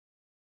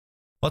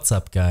What's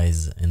up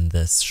guys, in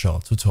this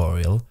short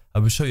tutorial I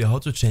will show you how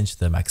to change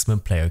the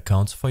maximum player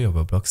count for your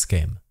Roblox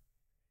game.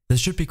 This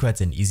should be quite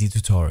an easy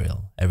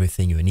tutorial,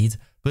 everything you need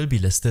will be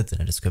listed in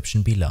the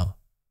description below.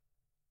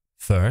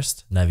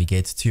 First,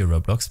 navigate to your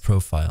Roblox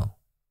profile.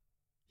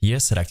 Here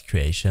select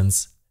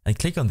Creations and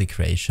click on the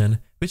creation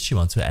which you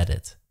want to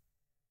edit.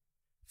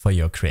 For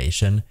your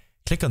creation,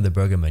 click on the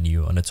burger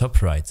menu on the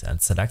top right and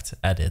select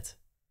Edit.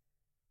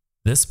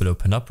 This will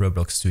open up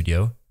Roblox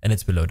Studio and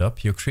it will load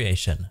up your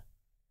creation.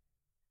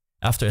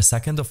 After a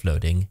second of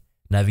loading,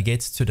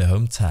 navigate to the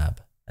Home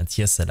tab and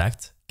here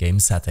select Game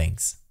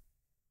Settings.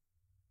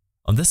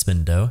 On this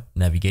window,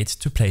 navigate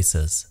to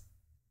Places.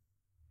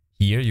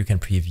 Here you can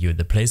preview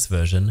the place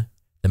version,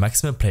 the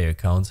maximum player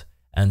count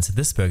and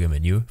this burger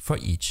menu for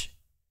each.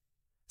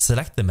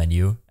 Select the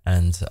menu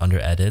and under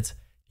Edit,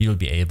 you will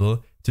be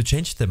able to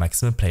change the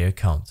maximum player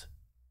count.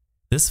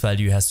 This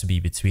value has to be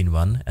between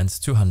 1 and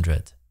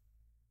 200.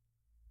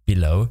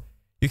 Below,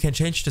 you can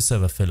change the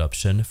server fill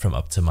option from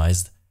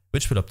Optimized,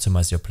 which will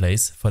optimize your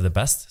place for the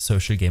best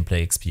social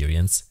gameplay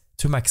experience,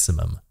 to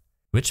Maximum,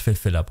 which will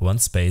fill up one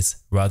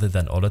space rather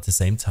than all at the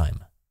same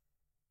time.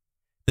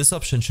 This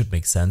option should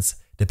make sense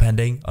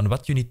depending on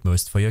what you need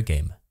most for your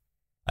game.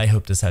 I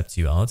hope this helped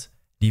you out.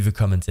 Leave a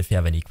comment if you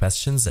have any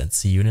questions and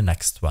see you in the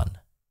next one.